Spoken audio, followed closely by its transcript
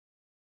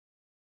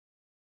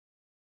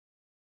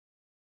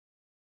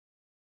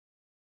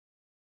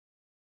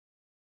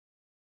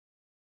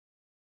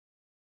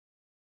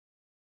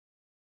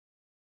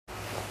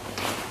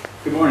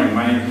Good morning,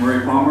 my name is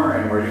Murray Palmer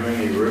and we're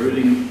doing a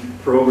riveting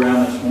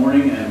program this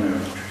morning and we're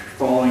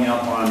following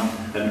up on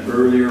an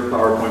earlier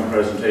PowerPoint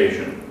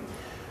presentation.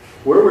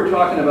 What we're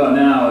talking about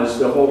now is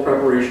the whole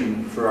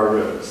preparation for our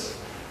rivets.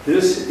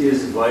 This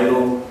is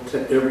vital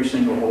to every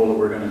single hole that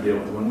we're going to deal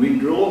with. When we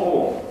drill a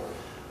hole,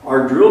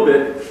 our drill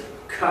bit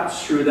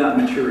cuts through that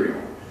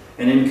material.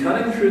 And in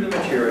cutting through the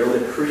material,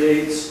 it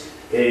creates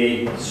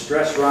a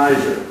stress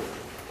riser.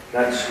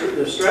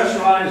 The stress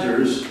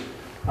risers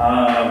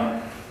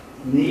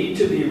need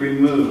to be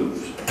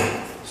removed.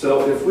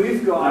 So if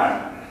we've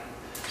got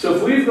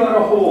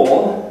a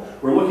hole,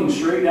 we're looking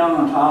straight down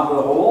on top of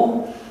the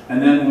hole,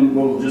 and then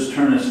we'll just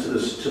turn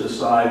this to the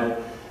side,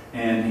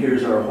 and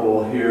here's our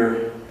hole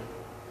here.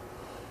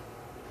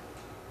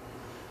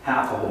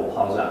 Half a hole,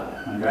 how's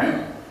that?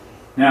 Okay?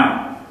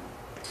 Now,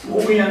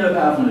 what we end up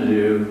having to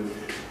do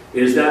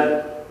is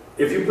that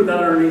if you put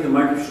that underneath the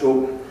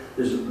microscope,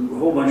 there's a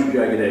whole bunch of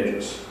jagged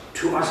edges.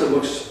 To us it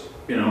looks,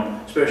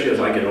 especially as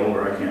I get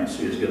older, I can't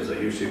see as good as I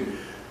used to.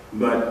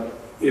 But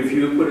if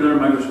you put it under a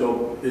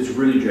microscope, it's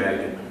really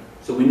jagged.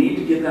 So we need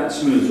to get that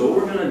smooth. So what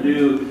we're going to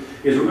do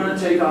is we're going to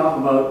take off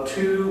about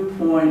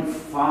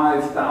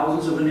 2.5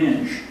 thousandths of an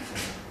inch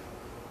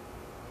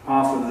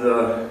off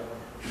of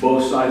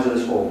both sides of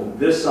this hole.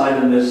 This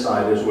side and this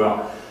side as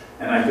well.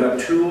 And I've got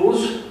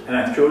tools, and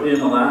I've showed you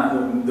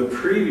in the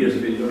previous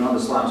video, not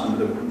this last one,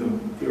 but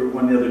the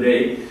one the other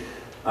day,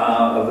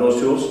 of those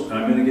tools. And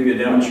I'm going to give you a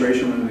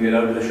demonstration when we get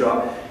out of the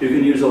shop. You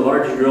can use a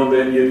large drill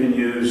bit, you can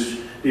use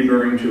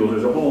deburring tools.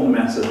 There's a whole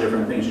mess of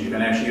different things that you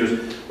can actually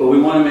use. But we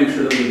want to make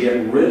sure that we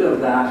get rid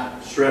of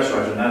that stress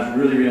riser, and that's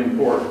really, really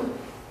important.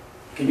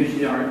 Can you see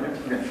that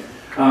right there? Okay.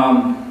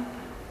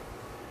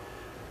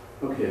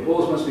 Okay,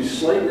 holes must be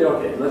slightly,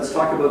 okay, let's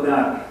talk about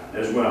that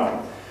as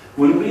well.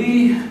 When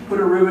we put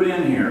a rivet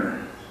in here,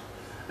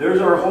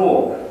 there's our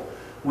hole.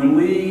 When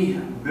we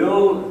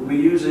build, we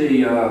use a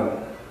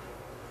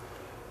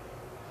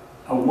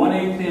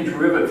 1/8 inch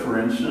rivet, for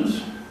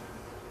instance,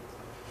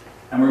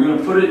 and we're going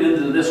to put it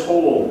into this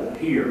hole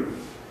here.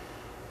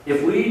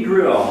 If we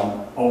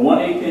drill a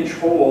 1/8 inch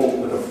hole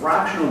with a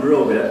fractional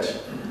drill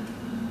bit,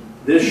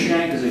 this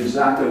shank is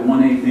exactly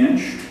 1/8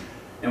 inch,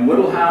 and what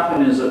will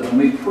happen is that when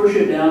we push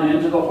it down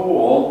into the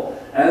hole,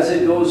 as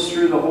it goes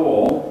through the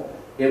hole,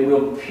 it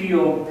will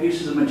peel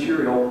pieces of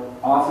material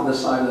off of the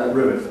side of that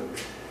rivet.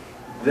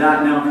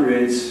 That now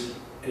creates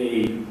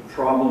a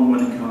problem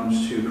when it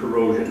comes to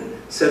corrosion.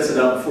 Sets it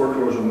up for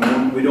corrosion.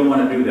 We don't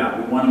want to do that.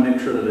 We want to make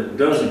sure that it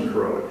doesn't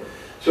corrode.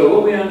 So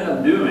what we end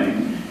up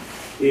doing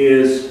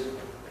is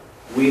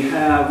we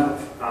have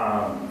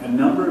a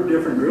number of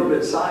different drill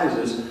bit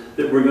sizes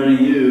that we're going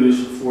to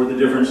use for the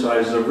different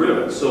sizes of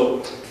rivets.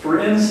 So for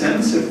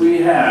instance, if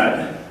we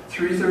had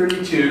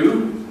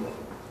 332,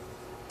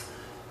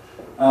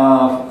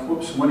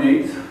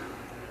 1/8,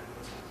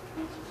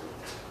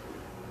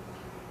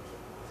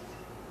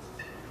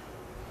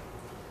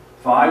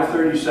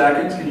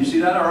 5/32, can you see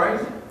that all right?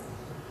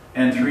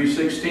 And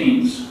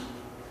 3/16.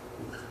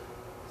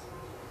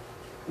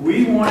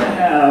 We want to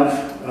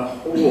have a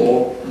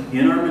hole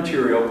in our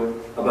material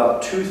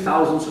about 2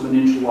 thousandths of an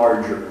inch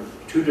larger.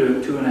 2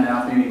 to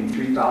 2.5, maybe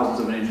 3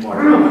 thousandths of an inch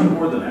larger, much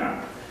more than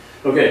that.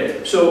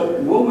 Okay, so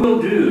what we'll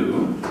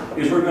do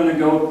is we're going to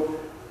go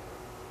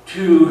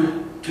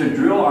to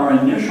drill our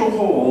initial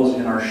holes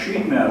in our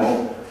sheet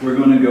metal, we're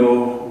going to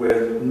go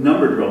with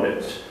number drill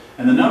bits.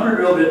 And the number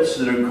drill bits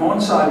that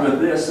coincide with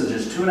this is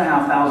just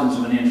 2.5 thousandths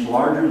of an inch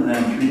larger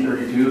than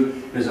 332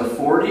 is a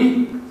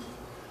 40,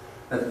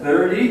 a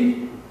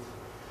 30,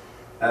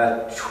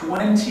 a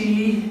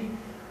 20,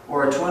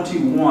 or a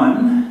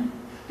 21,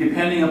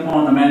 depending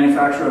upon the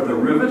manufacturer of the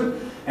rivet.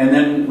 And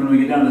then when we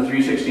get down to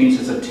 3/16,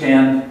 it's a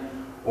 10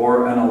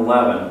 or an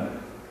 11.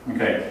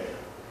 Okay.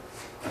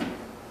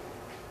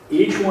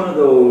 Each one of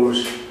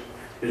those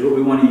is what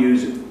we want to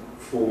use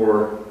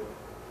for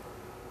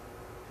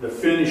the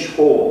finished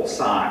hole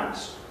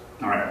size.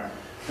 All right.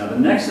 Now the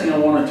next thing I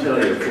want to tell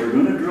you, if we're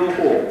going to drill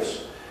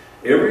holes,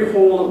 every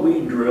hole that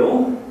we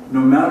drill, no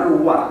matter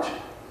what,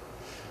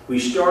 we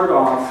start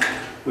off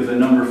with a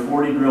number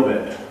 40 drill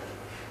bit.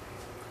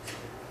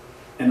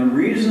 And the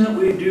reason that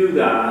we do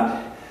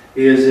that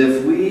is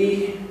if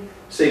we,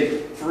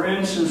 say, for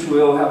instance,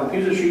 we'll have a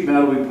piece of sheet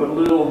metal, we put a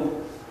little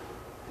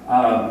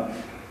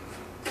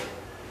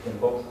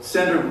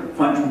center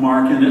punch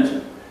mark in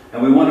it,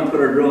 and we want to put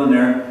our drill in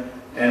there,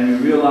 and we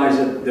realize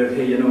that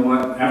hey, you know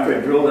what, after I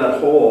drill that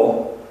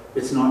hole,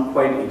 it's not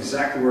quite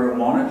exactly where I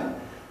want it.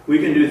 We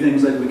can do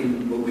things like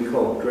what we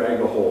call drag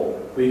a hole.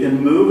 We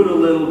can move it a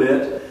little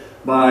bit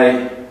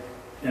by,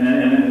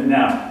 and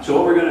now, so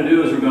what we're going to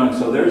do is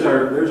so there's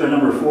our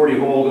number 40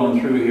 hole going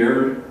through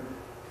here.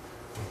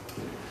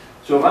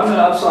 So if I'm going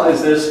to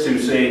upsize this to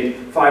say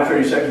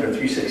 5/32 or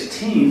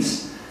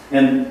 3/16,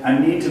 and I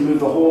need to move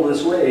the hole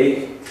this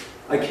way,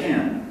 I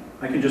can.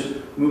 I can just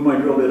move my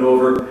drill bit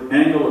over,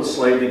 angle it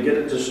slightly, get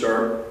it to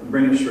start,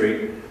 bring it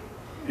straight,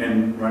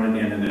 and run it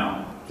in and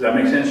out. Does that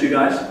make sense, you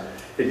guys?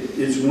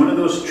 It's one of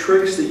those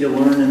tricks that you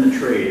learn in the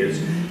trade.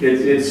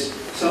 It's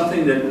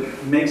something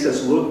that makes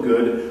us look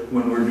good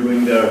when we're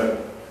doing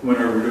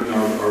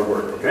our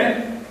work,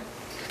 okay?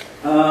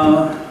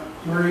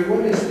 Murray,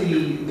 what is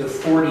the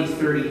 40,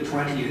 30,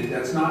 20?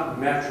 That's not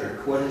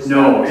metric. What is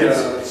no,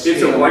 that?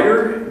 It's a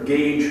wire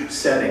gauge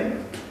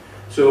setting.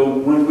 So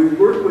when we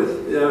work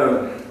with,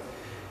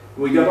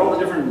 we got all the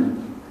different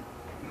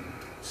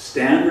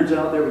standards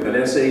out there. We've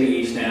got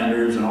SAE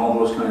standards and all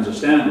those kinds of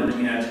standards.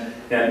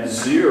 At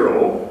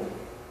 0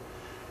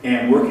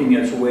 and working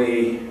its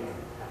way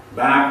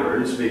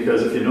backwards,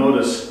 because if you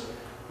notice,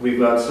 we've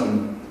got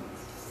some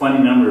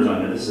funny numbers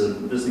on it.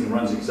 This thing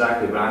runs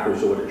exactly backwards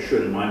to what it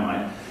should in my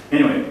mind.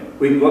 Anyway,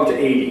 we can go up to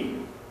 80,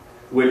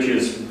 which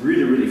is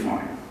really, really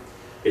fine.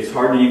 It's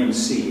hard to even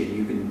see.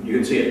 You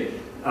can see it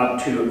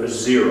up to a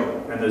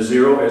 0, and the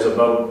 0 is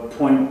about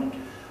a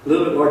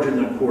little bit larger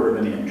than 1/4 of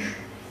an inch.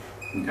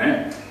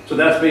 Okay, so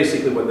that's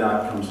basically what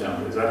that comes down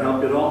to. Does that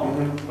help you at all?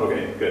 Mm-hmm.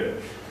 Okay,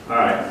 good. All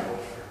right.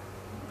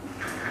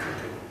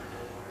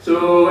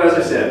 So as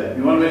I said,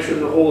 you want to make sure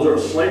the holes are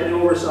slightly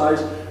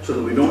oversized so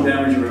that we don't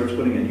damage the rivets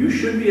putting in. You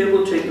should be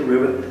able to take the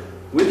rivet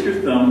with your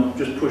thumb,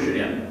 just push it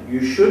in.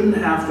 You shouldn't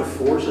have to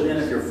force it in.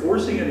 If you're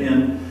forcing it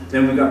in,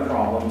 then we got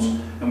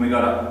problems, and we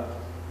got to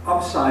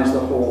upsize the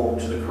hole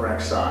to the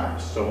correct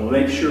size. So we'll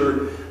make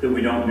sure that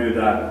we don't do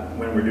that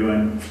when we're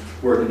doing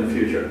work in the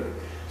future.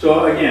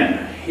 So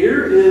again,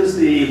 here is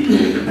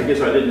I guess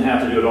I didn't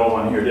have to do it all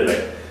on here, did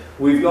I?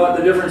 We've got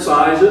the different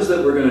sizes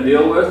that we're going to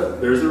deal with.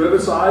 There's the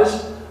rivet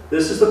size.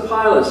 This is the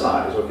pilot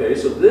size, okay?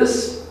 So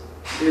this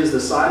is the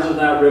size of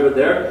that rivet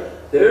there.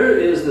 There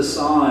is the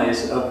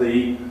size of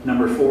the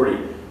number 40.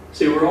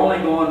 See, we're only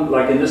going,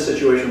 like in this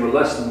situation, we're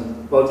less than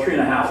about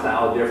 3.5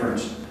 thou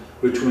difference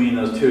between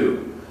those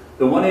two.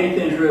 The 1/8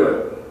 inch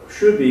rivet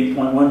should be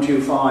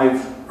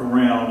 0.125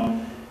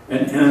 around,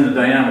 and the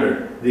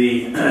diameter.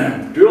 The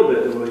drill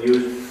bit that we'll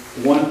use,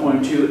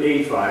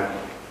 1.285.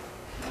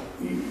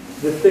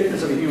 The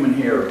thickness of a human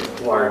hair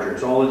is larger.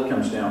 It's all it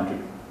comes down to.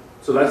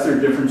 So that's their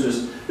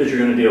differences that you're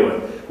going to deal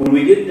with. When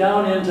we get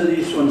down into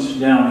these ones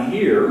down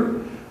here,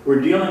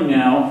 we're dealing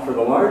now, for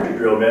the larger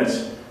drill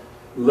bits,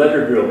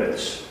 letter drill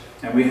bits.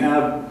 And we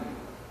have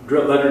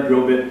letter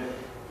drill bit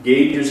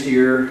gauges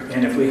here,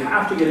 and if we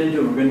have to get into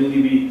it, we're going to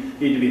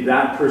need to be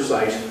that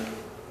precise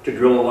to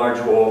drill a large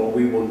hole.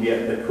 We will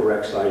get the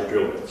correct size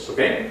drill bits,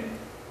 okay?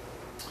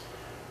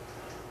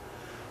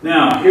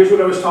 Now, here's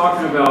what I was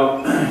talking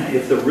about.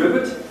 If the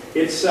rivet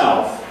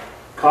itself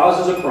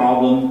causes a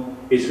problem,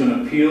 it's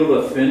going to peel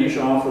the finish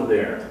off of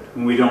there,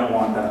 and we don't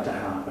want that to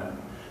happen.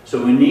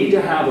 So we need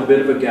to have a bit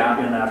of a gap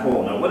in that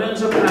hole. Now, what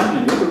ends up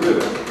happening with the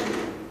rivet?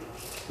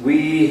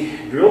 We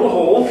drill the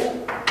hole.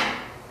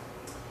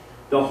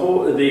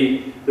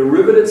 The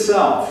rivet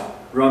itself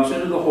drops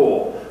into the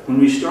hole. When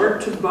we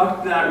start to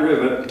buck that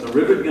rivet, the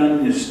rivet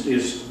gun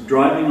is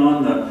driving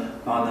on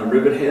the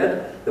rivet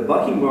head. The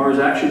bucking bar is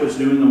actually what's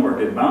doing the work.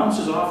 It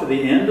bounces off of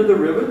the end of the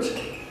rivet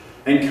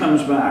and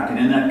comes back. And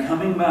in that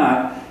coming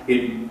back,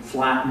 it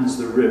flattens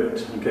the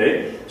rivet,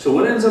 okay? So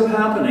what ends up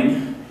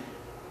happening,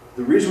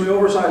 the reason we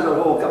oversize that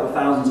hole a couple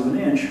thousandths of an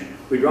inch,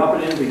 we drop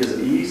it in because of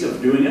the ease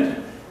of doing it.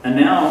 And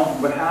now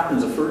what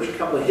happens, the first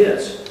couple of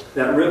hits,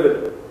 that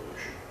rivet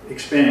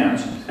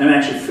expands and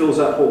actually fills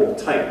that hole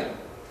tight.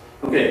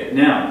 Okay,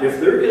 now, if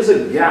there is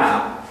a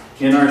gap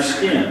in our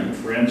skin,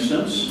 for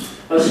instance,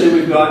 let's say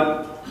we've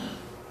got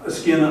a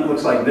skin that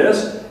looks like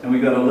this, and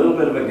we've got a little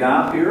bit of a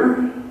gap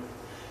here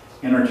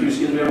in our two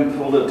skins, we haven't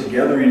pulled it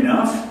together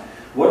enough.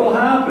 What will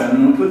happen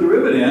when we put the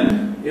rivet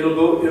in, it'll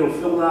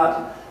fill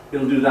that,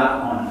 it'll do that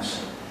on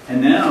us.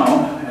 And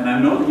now, and I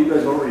know that you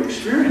guys have already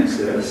experienced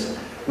this,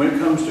 when it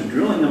comes to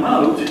drilling them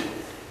out,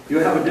 you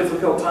have a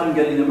difficult time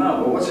getting them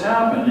out. But what's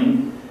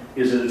happening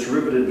is that it's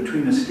riveted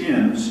between the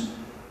skins,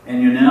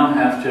 and you now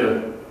have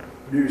to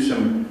do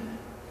some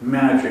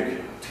magic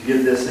to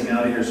get this thing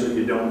out of here so that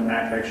you don't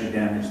actually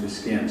damage the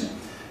skins.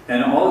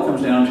 And all it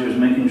comes down to is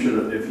making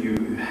sure that if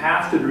you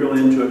have to drill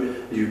into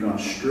it, that you've gone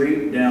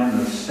straight down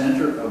the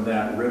center of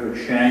that rivet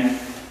shank,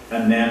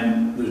 and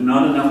then there's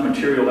not enough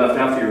material left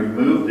after you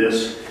remove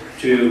this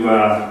to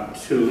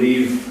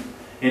leave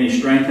any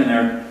strength in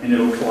there, and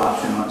it'll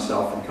collapse in on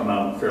itself and come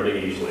out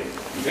fairly easily.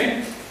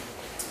 Okay?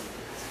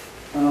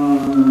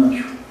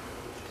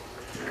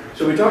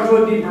 So we talked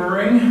about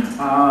deburring,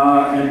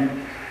 and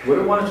what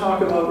I want to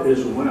talk about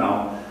as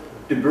well,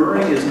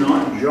 deburring is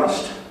not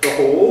just the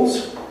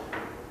holes,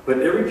 but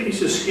every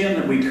piece of skin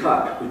that we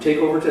cut. We take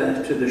over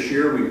to the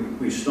shear,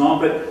 we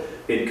stomp it,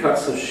 it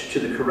cuts to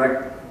the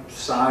correct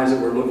size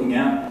that we're looking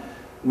at.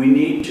 We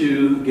need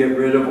to get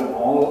rid of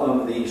all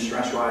of the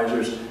stress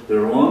risers that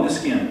are along the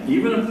skin.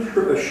 Even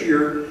a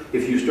shear,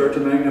 if you start to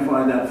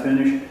magnify that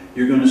finish,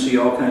 you're going to see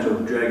all kinds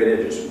of jagged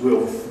edges.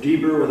 We'll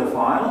deburr with a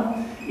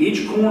file.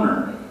 Each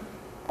corner,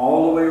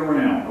 all the way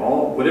around,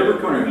 whatever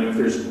corner, and if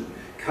there's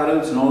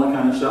cutouts and all that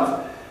kind of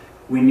stuff,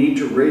 we need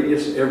to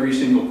radius every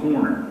single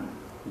corner.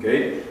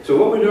 Okay? So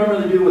what we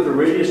normally do with a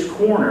radius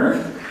corner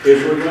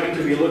is we're going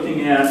to be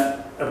looking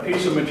at a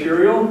piece of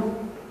material,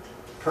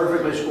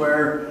 perfectly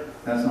square,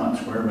 That's not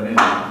square, but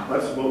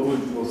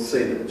anyway, we'll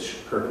say that it's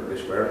perfectly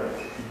square.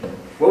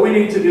 What we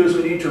need to do is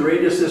we need to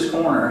radius this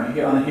corner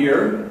on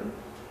here,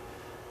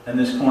 and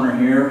this corner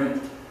here,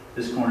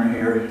 this corner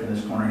here, and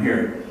this corner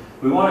here.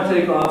 We want to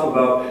take off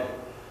about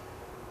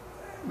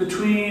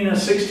between a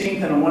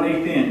 1/16 and a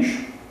 1/8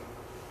 inch.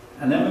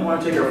 And then we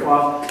want to take our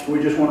cloth,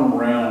 we just want to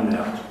round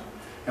out.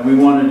 And we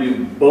want to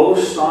do both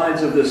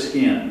sides of the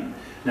skin.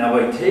 Now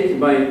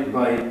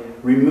by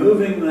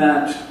removing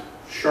that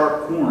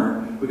sharp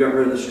corner, we got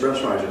rid of the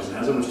stress rises. And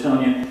as I was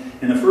telling you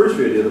in the first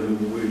video that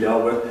we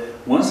dealt with,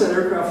 once that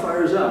aircraft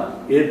fires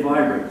up, it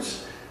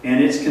vibrates.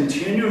 And it's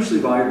continuously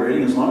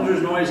vibrating. As long as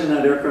there's noise in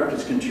that aircraft,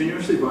 it's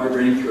continuously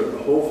vibrating throughout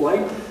the whole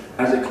flight.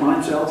 As it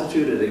climbs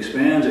altitude, it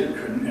expands and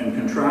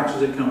contracts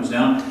as it comes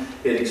down.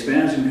 It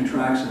expands and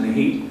contracts in the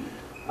heat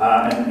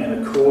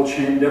and the cold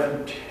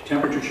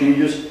temperature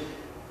changes.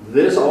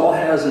 This all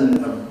has a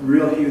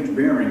real huge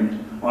bearing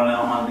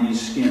on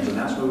these skins, and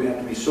that's why we have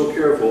to be so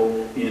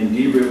careful in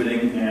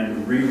deriveting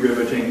and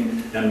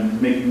re-riveting and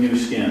making new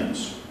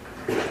skins.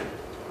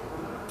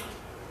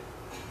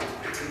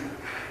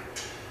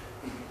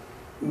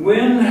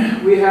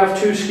 When we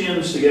have two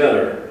skins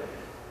together,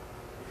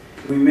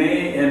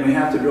 we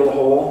have to drill a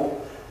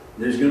hole.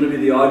 There's going to be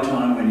the odd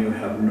time when you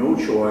have no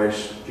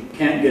choice. You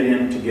can't get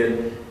in to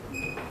get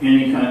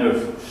any kind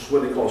of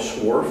what they call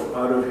swarf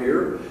out of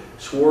here.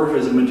 Swarf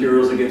is a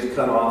material that gets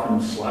cut off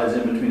and slides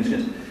in between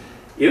skins.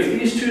 If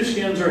these two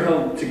skins are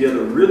held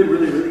together really,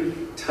 really, really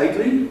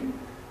tightly,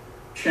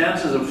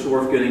 chances of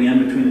swarf getting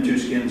in between the two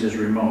skins is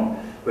remote.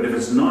 But if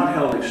it's not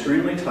held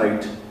extremely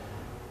tight,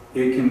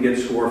 it can get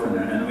swarf in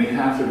there. And we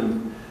have to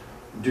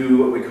do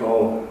what we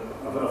call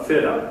a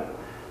fit up.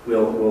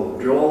 We'll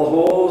drill all the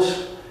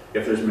holes.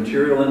 If there's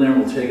material in there,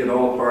 we'll take it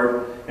all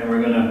apart, and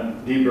we're going to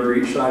deburr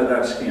each side of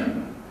that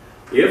skin.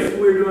 If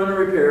we're doing a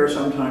repair,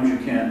 sometimes you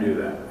can't do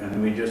that,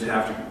 and we just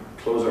have to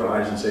close our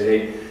eyes and say,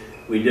 hey,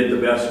 we did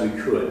the best we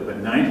could.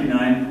 But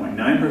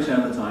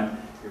 99.9% of the time,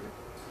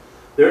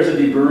 there's a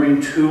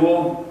deburring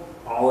tool.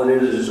 All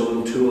it is just a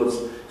little tool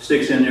that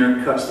sticks in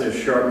there, cuts the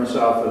sharpness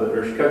off of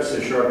or cuts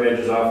the sharp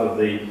edges off of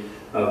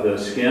the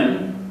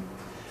skin.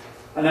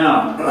 And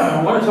now,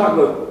 I want to talk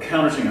about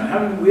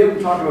countersink. We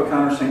haven't talked about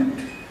countersunk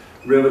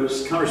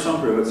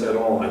rivets at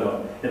all, I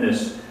don't, in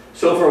this.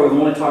 So far, we've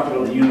only talked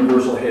about the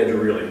universal heads,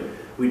 really.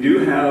 We do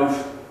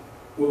have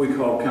what we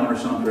call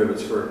countersunk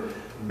rivets for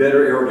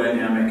better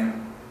aerodynamic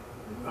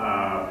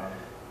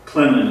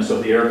cleanliness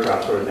of the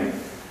aircraft, sort of thing.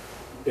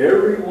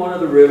 Every one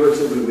of the rivets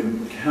that we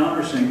would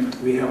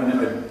countersink, we have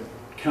a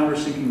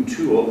countersinking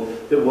tool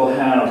that will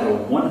have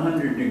a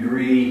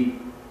 100-degree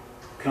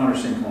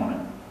countersink on it.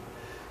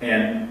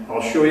 And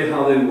I'll show you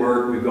how they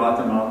work. We've got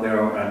them out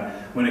there. And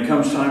when it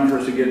comes time for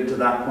us to get to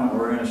that point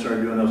where we're going to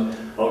start doing those,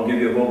 I'll give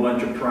you a whole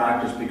bunch of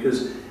practice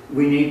because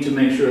we need to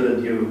make sure that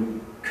you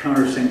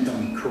countersink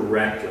them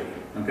correctly.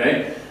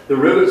 Okay? The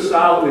rivet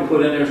style that we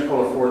put in there is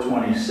called a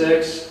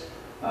 426.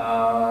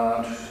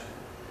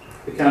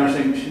 The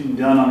countersink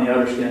done on the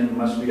outer skin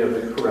must be of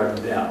the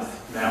correct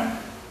depth. Now,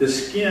 the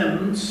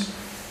skins,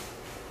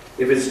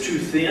 if it's too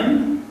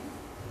thin,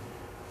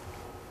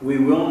 we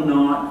will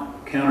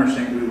not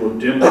countersink, we will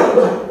dimple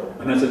it,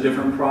 and that's a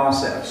different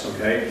process,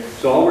 okay?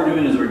 So all we're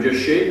doing is we're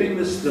just shaping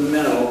the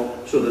metal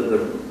so that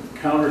the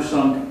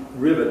countersunk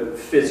rivet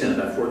fits in it.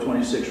 That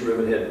 426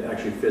 rivet head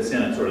actually fits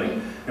in it, sort of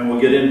thing. And we'll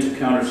get into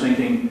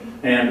countersinking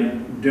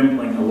and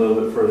dimpling a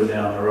little bit further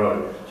down the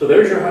road. So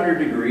there's your 100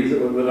 degrees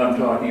that I'm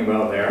talking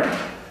about there.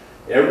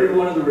 Every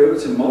one of the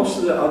rivets and most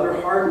of the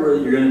other hardware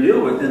that you're going to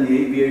deal with in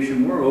the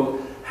aviation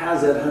world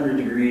has that 100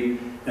 degree,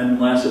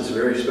 unless it's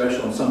very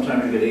special. And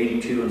sometimes you get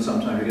 82 and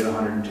sometimes you get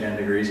 110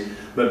 degrees.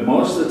 But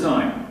most of the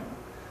time,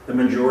 the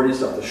majority of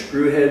stuff, the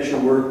screw heads you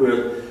work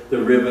with, the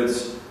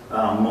rivets,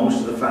 most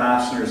of the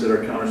fasteners that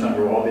are countersunk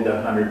will all be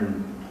that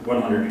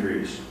 100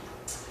 degrees.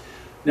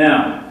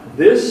 Now,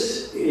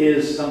 this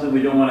is something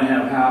we don't want to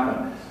have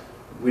happen.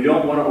 We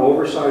don't want to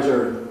oversize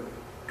our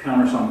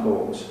countersunk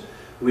holes.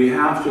 We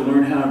have to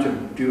learn how to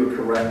do a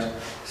correct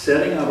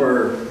setting of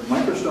our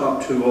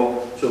microstop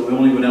tool so we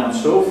only go down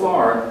so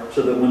far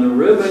so that when the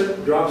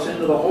rivet drops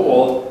into the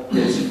hole,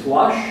 it's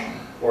flush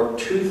or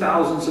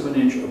 2/1000ths of an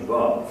inch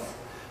above.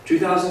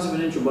 2/1000ths of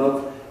an inch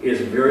above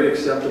is very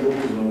acceptable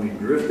because when we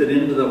drift it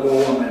into the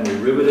hole and we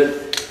rivet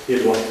it,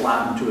 it will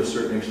flatten to a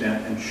certain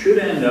extent and should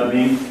end up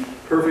being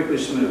perfectly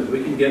smooth.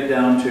 We can get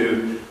down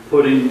to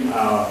putting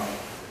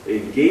a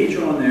gauge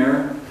on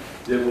there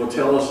that will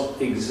tell us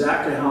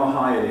exactly how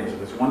high it is,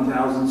 if it's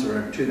 1/1000ths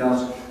or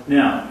 2/1000ths.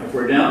 Now, if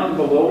we're down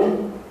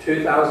below,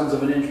 2/1000ths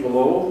of an inch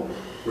below,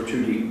 we're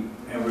too deep.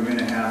 And we're going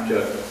to have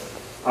to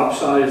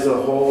upsize the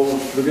hole.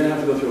 We're going to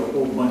have to go through a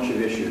whole bunch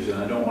of issues,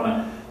 and I don't want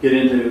to get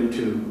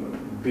into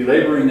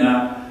belaboring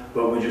that,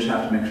 but we just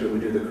have to make sure we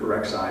do the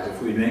correct size.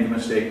 If we make a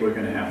mistake, we're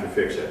going to have to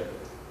fix it.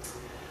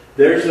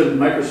 There's a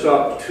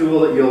microstop tool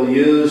that you'll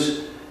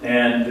use,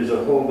 and there's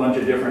a whole bunch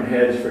of different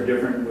heads with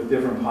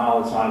different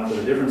pilots on it for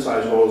the different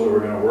size holes that we're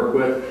going to work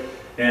with.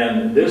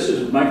 And this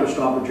is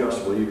microstop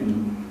adjustable. You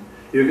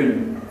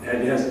can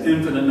it has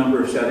infinite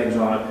number of settings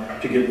on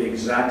it to get the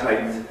exact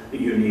height that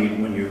you need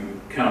when you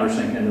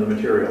countersink into the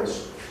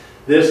materials.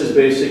 This is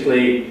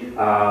basically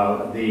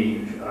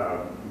the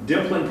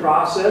dimpling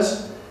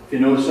process. If you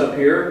notice up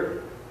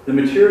here, the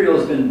material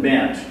has been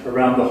bent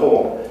around the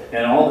hole.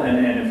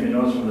 And if you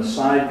notice from the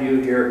side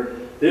view here,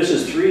 this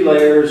is 3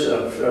 layers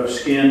of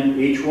skin.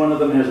 Each one of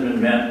them has been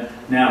bent.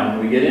 Now,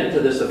 when we get into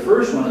this, the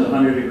first one is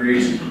 100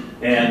 degrees,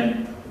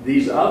 and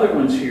these other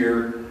ones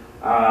here,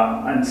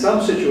 in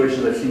some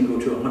situations I've seen go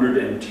to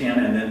 110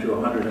 and then to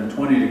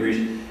 120 degrees.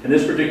 In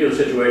this particular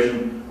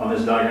situation, on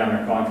this diagram,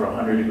 they're calling for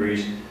 100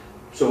 degrees.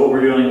 So what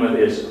we're dealing with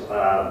is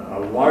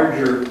a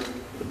larger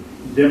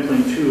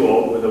dimpling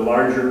tool with a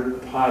larger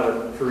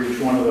pilot for each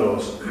one of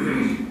those.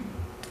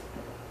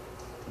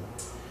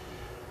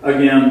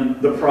 Again,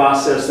 the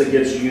process that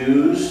gets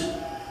used,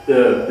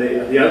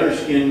 the other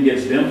skin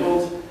gets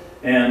dimpled,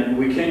 and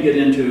we can get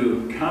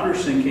into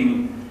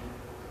countersinking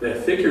the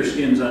thicker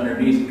skins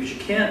underneath, because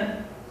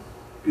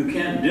you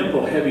can't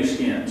dimple heavy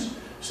skins.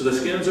 So the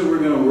skins that we're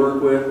going to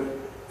work with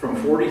from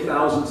 40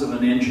 thousandths of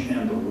an inch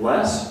and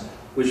less,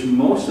 which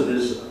most of the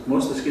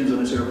skins on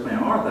this airplane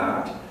are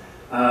that,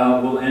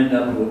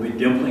 we'll be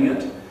dimpling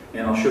it,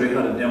 and I'll show you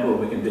how to dimple it.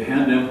 We can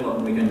hand dimple it,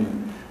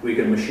 and we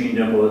can machine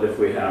dimple it if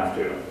we have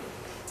to.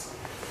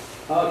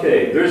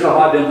 Okay, there's a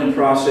hot dimpling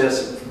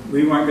process.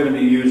 We weren't going to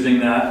be using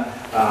that.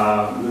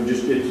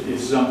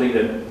 It's something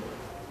that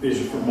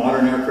is for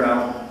modern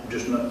aircraft.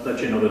 Just let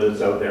you know that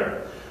it's out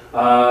there.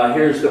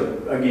 Here's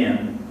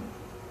again,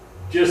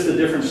 just the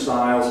different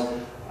styles.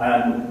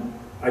 And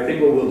I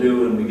think what we'll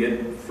do when we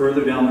get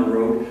further down the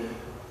road,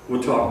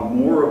 we'll talk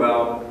more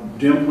about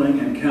dimpling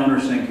and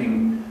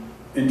countersinking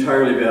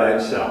entirely by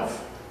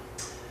itself.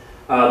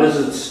 This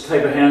is the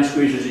type of hand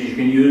squeezers that you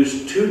can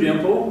use to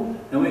dimple,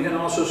 and we can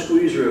also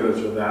squeeze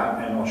rivets with that,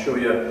 and I'll show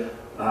you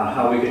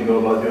how we can go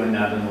about doing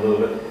that in a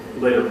little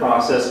bit later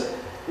process.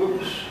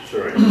 Oops,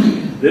 sorry.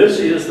 This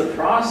is the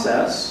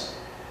process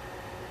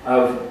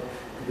of,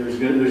 there's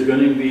going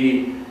to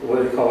be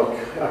what they call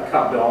a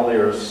cup dolly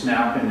or a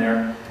snap in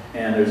there,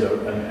 and there's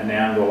an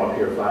anvil up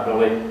here, flat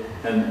dolly,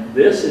 and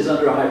this is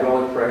under a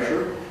hydraulic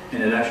pressure,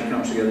 and it actually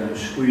comes together and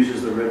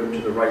squeezes the rivet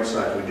to the right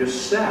side. We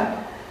just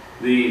set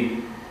the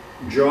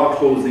jaw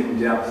closing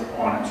depth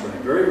on it, so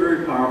very,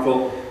 very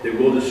powerful. They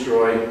will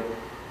destroy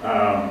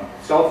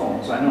cell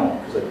phones, I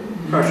know, because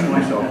I crushed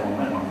my cell phone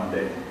on one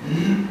day.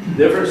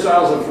 Different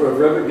styles of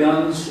rivet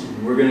guns.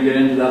 We're going to get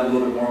into that a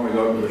little bit more when we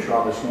go up to the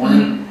shop this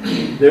morning.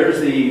 There's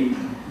the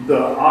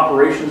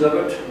operations of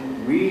it.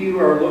 We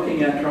are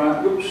looking at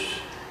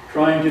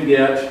trying to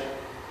get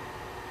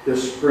the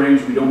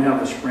springs. We don't have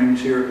the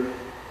springs here.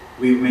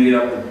 We've made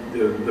up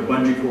the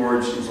bungee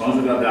cords. As long as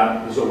we've got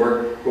that, this will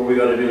work. What we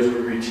got to do is we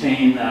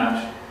retain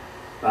that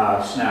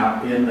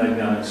snap in the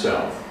gun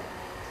itself.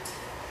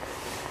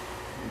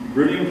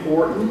 Really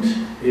important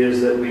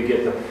is that we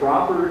get the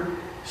proper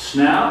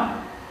snap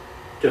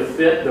to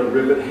fit the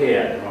rivet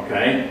head,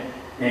 okay?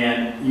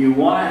 And you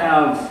want to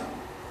have,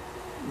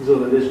 so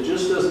that this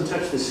just doesn't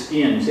touch the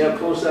skin. See how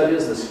close that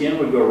is? The skin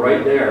would go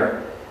right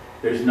there.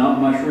 There's not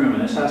much room,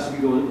 and this has to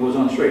be goes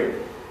on straight.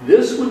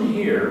 This one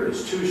here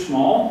is too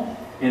small,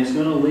 and it's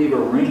going to leave a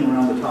ring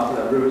around the top of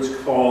that rivet.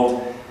 It's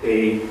called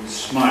a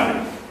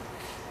smiley.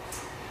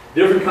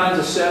 Different kinds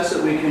of sets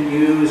that we can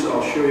use.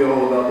 I'll show you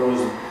all about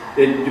those.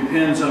 It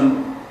depends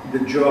on the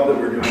job that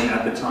we're doing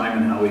at the time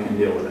and how we can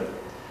deal with it.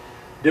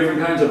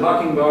 Different kinds of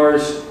bucking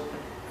bars,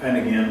 and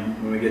again,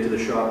 when we get to the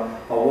shop,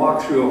 I'll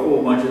walk through a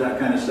whole bunch of that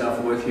kind of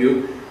stuff with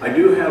you. I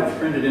do have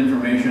printed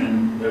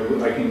information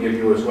that I can give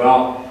you as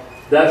well.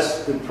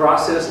 That's the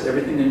process.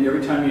 Everything, and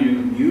every time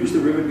you use the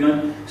rivet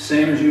gun,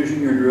 same as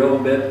using your drill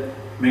bit,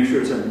 make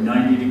sure it's at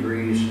 90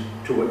 degrees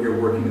to what you're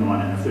working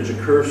on. And if there's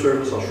a curved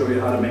surface, I'll show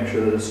you how to make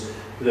sure that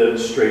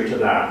it's straight to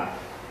that.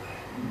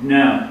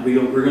 Now,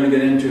 we're going to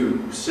get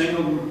into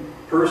single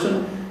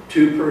person,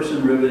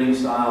 2-person riveting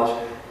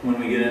styles when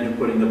we get into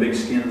putting the big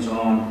skins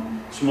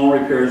on. Small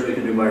repairs we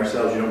can do by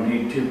ourselves. You don't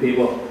need 2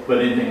 people, but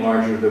anything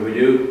larger that we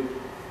do.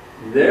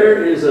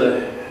 There is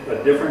a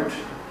different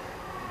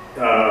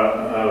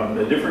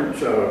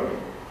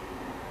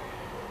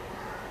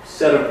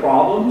set of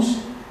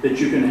problems that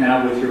you can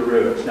have with your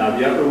rivets. Now,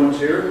 the upper ones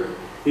here,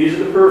 these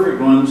are the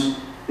perfect ones.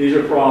 These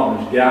are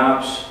problems,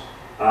 gaps,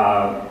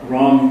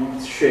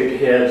 wrong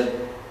shaped heads,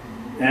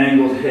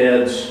 angled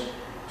heads,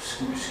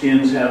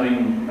 skins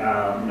having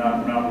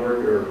not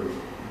worked or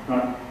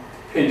not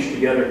pinched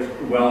together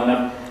well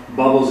enough,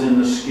 bubbles in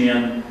the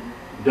skin,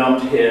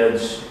 dumped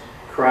heads,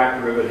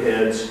 cracked rivet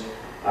heads,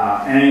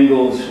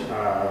 angled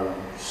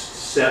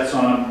sets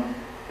on them,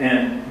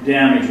 and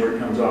damage where it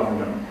comes off and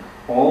down.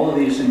 All of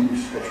these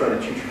things I try to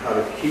teach you how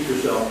to keep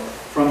yourself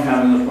from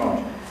having those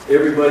problems.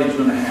 Everybody's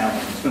going to have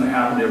them. It's going to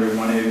happen to every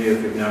one of you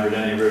if you've never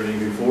done any riveting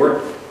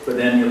before, but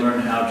then you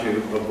learn how to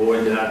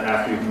avoid that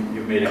after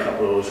you've made a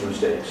couple of those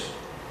mistakes.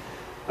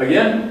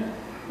 Again,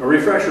 a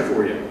refresher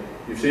for you.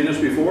 You've seen this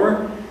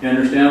before, you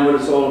understand what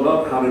it's all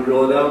about, how to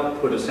drill it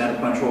out, put a center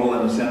punch hole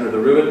in the center of the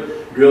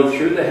rivet, drill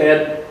through the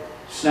head,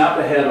 snap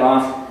the head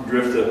off,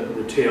 drift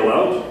the tail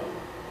out,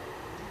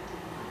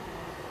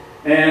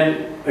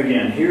 And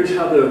again, here's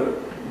how the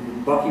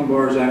bucking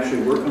bars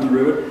actually work on the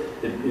rivet.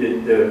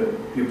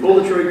 You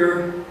pull the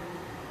trigger,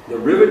 the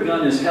rivet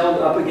gun is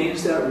held up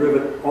against that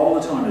rivet all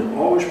the time. There's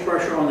always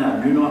pressure on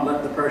that. Do not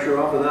let the pressure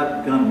off of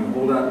that gun. You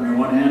hold that in your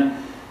one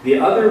hand. The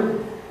other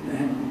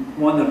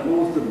one that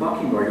holds the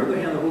bucking bar, your other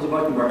hand that holds the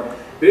bucking bar,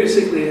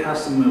 basically it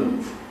has to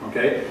move,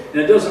 okay?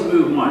 And it doesn't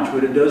move much,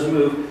 but it does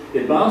move.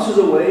 It bounces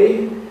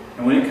away,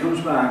 and when it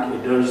comes back,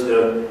 it does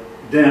the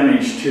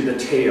damage to the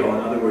tail.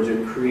 In other words,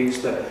 it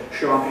creates the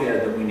shock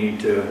head that we need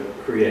to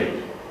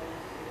create.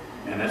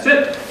 And that's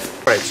it.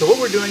 All right, so what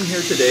we're doing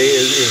here today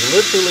is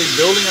literally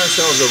building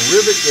ourselves a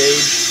rivet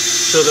gauge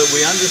so that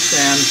we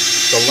understand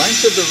the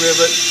length of the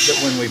rivet, that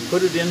when we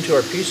put it into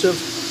our piece of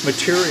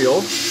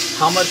material,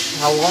 how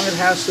long it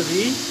has to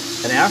be.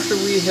 And after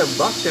we have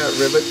bucked that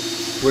rivet,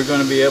 we're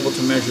going to be able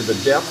to measure the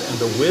depth and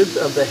the width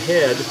of the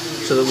head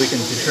so that we can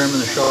determine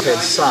the shock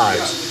head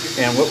size.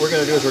 And what we're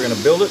going to do is we're going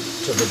to build it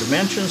to the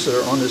dimensions that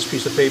are on this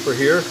piece of paper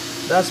here.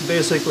 That's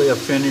basically a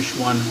finished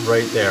one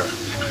right there.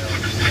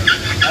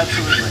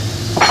 Absolutely.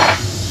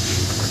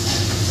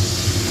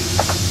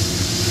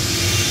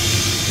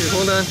 Here,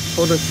 hold on.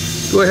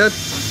 Go ahead.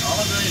 All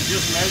I'm doing is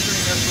just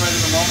measuring this right at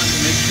the moment to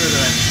make sure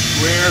that I'm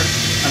square.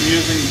 I'm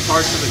using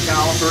parts of the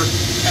caliper,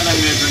 and I'm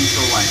measuring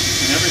for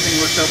length. And everything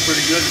works out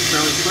pretty good. It's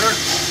fairly clear,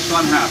 so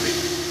I'm happy.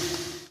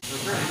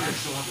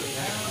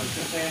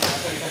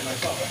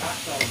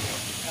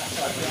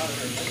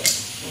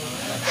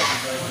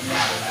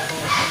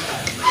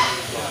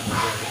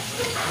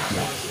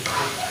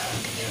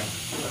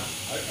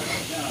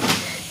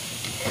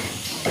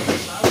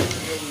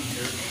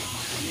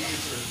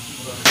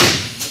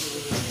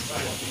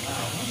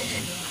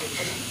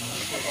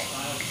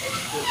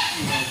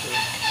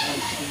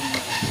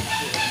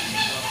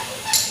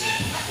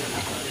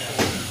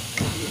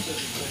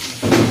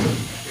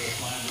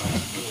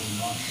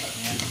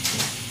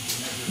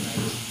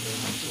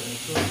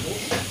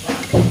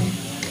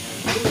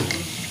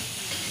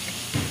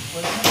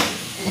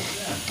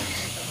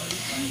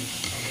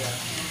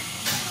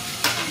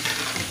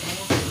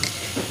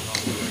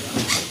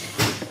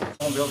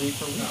 Availability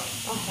for a week.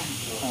 Okay.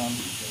 Can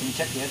you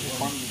check the edges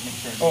for me to make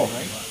sure it's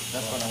right?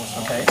 That's what I was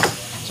Okay.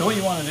 So what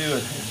you want to do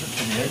is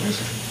for the edges.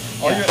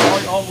 All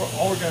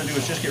we're going to do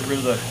is just get rid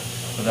of that.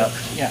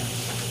 Yeah.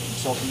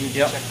 So can you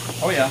Yep. check?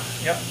 Oh yeah.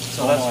 Yep.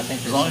 So that's I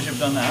think as long as you've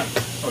done that.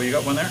 Oh, you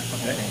got one there?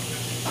 Okay.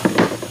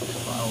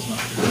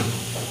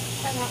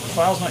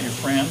 File's not your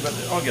friend, but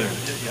I'll get it.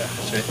 Yeah.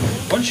 That's right.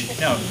 Once you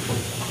now.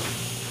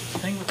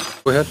 Thing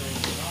with. Go ahead.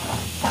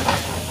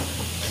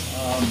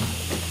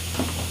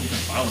 You can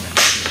file them in.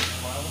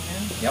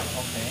 Yep.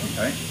 Okay.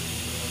 Okay.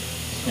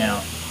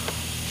 Now,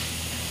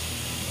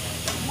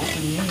 what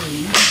we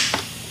need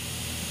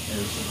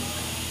is the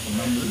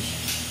numbers.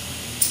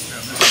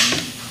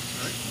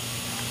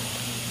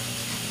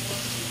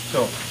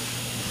 So,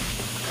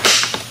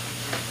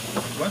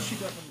 once you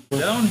got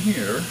them down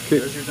here,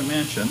 there's your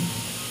dimension,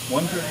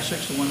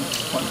 136 to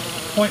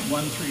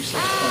 1.136.146.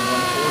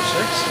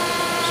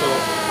 So,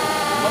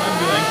 what I'm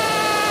doing,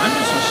 I'm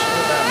just going to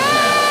split that in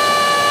half.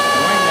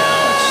 Right now,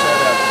 it's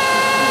set at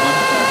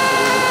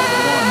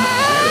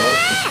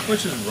 1.410,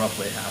 which is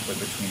roughly halfway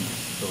between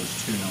those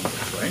two numbers,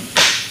 right?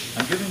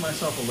 I'm giving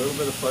myself a little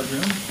bit of fudge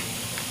room,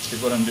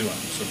 is what I'm doing.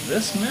 So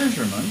this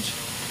measurement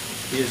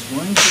is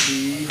going to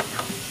be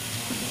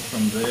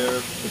from there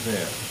to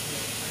there.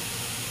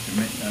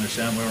 You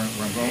understand where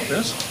I'm going with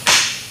this?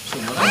 So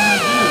what I'm going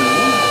to do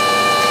is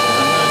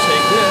I'm going to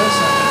take this,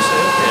 I'm going to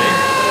say, okay,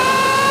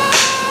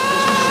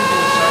 this should be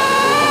the side that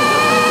we're going to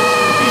work on with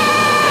the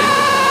meters, okay?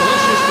 So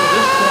let's just go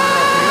this corner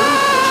up here.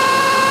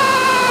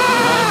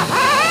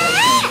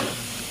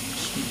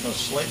 A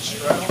slight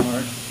scratch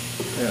mark.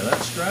 Yeah,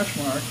 that scratch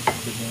mark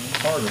is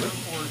part of it,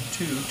 or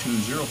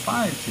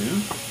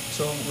 22052.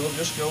 So we'll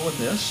just go with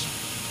this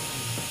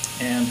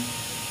and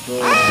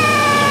go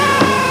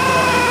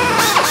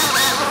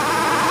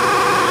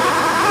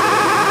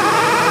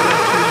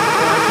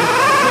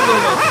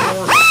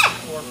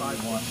 0.4 or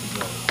 5 watts to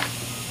go.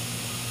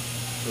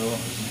 So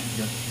you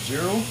got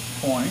 0.0,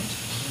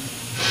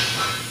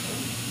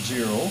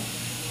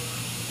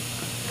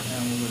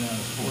 and we'll go down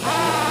to 4.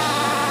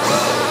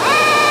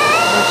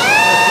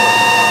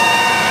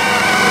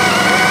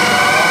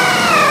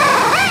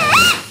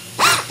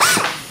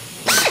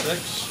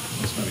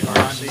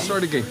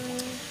 Start again.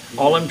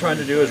 All I'm trying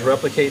to do is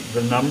replicate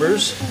the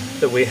numbers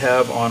that we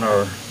have on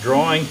our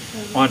drawing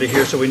onto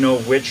here so we know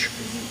which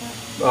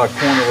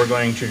corner we're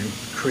going to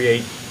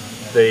create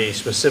the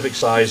specific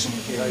size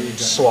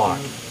slot.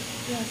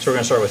 So we're going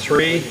to start with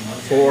 3,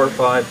 4,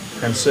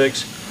 5, and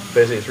 6.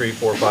 Basically 3,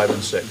 4, 5,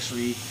 and 6.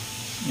 You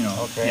know,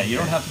 okay. Yeah, you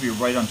don't have to be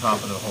right on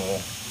top of the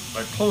hole,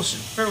 but close,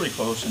 fairly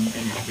close, and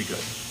you should be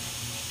good.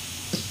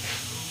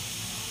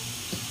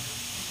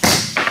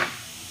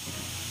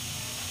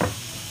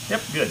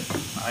 Yep, good,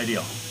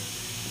 ideal.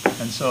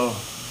 And so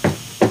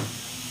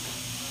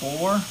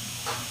 4,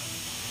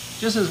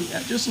 just as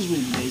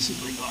we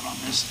basically got on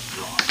this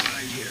drawing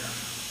right here.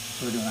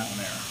 So we're doing that one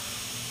there.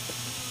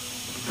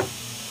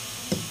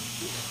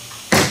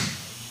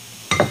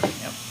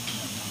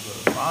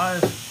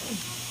 5.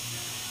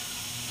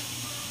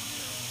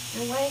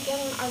 And why again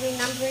are we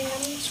numbering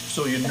them?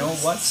 So you know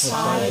what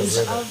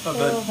size of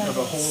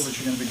a hole that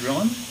you're going to be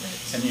drilling,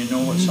 and you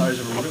know what size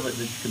of a rivet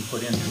that you can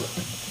put into it.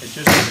 It's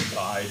just a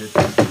guide,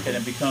 and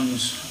it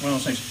becomes one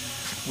of those things.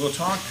 We'll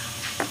talk,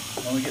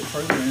 when we get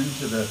further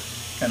into the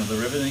kind of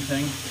the riveting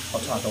thing,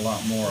 I'll talk a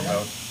lot more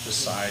about the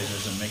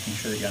sizes and making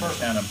sure that you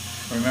understand them.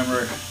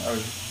 Remember,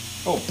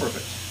 oh,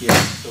 perfect. Yeah.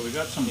 So we've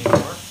got some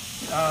more.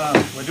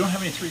 We don't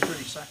have any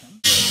 330 seconds.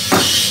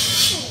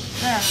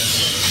 There,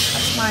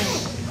 that's mine.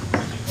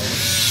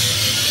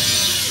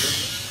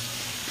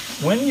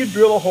 When you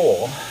drill a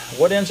hole,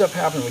 what ends up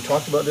happening, we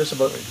talked about this,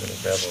 about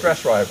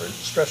stress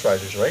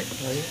risers, right?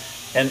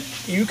 And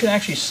you can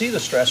actually see the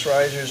stress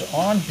risers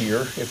on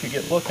here if you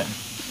get looking.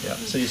 Yeah.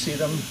 So you see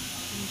them,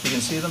 you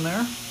can see them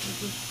there?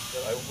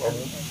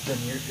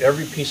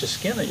 Every piece of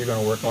skin that you're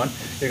going to work on,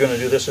 you're going to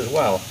do this as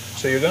well.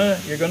 So you're going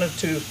to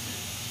do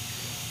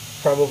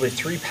probably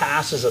 3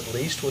 passes at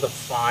least with a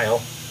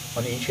file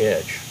on each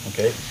edge,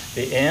 okay?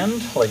 The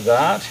end like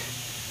that,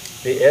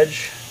 the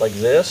edge like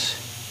this.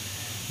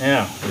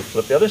 Now, you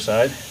flip the other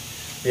side,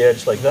 the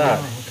edge like that.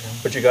 Oh, okay.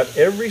 But you got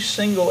every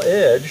single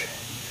edge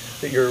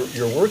that you're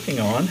working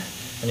on,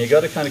 and you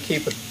got to kind of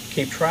keep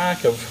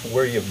track of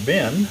where you've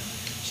been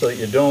so that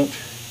you don't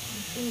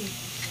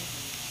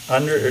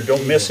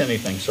don't miss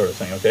anything, sort of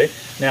thing, okay?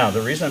 Now, the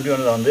reason I'm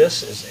doing it on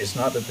this is it's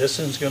not that this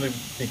is going to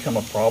become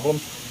a problem,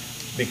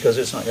 because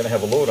it's not going to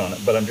have a load on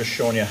it, but I'm just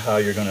showing you how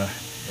you're going to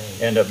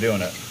end up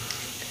doing it.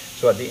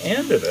 So at the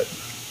end of it,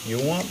 you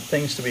want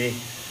things to be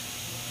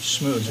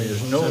smooth, so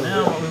there's no... So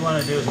now what we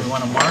want to do is we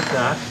want to mark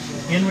that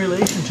in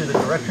relation to the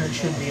direction it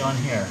should be on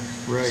here.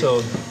 Right.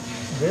 So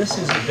this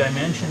is a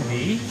dimension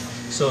B.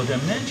 So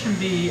dimension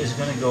B is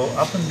going to go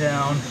up and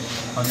down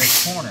on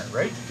this corner,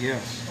 right?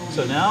 Yes.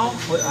 So now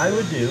what I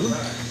would do,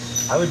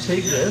 I would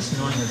take this,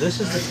 knowing that this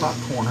is the top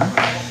corner,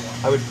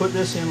 I would put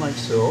this in like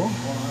so,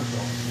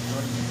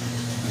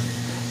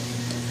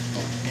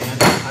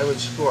 and I would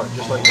score it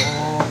just like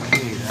that.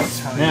 Okay, that's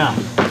how now,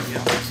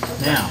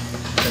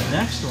 the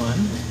next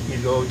one, you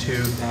go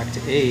to... Back to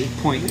A,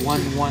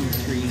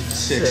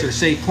 0.1136, or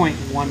say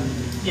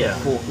 0.114. Yeah.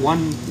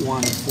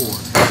 114.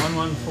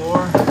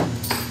 114.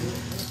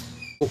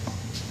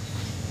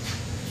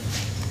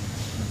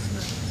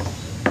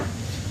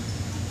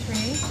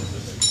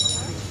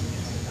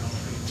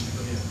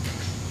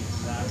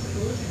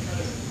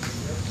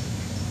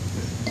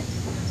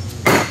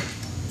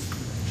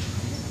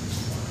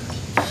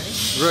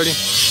 Ready.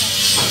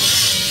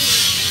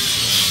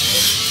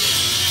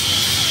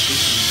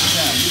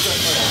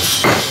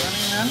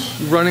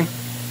 Running.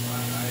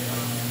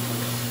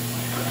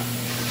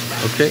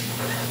 Okay.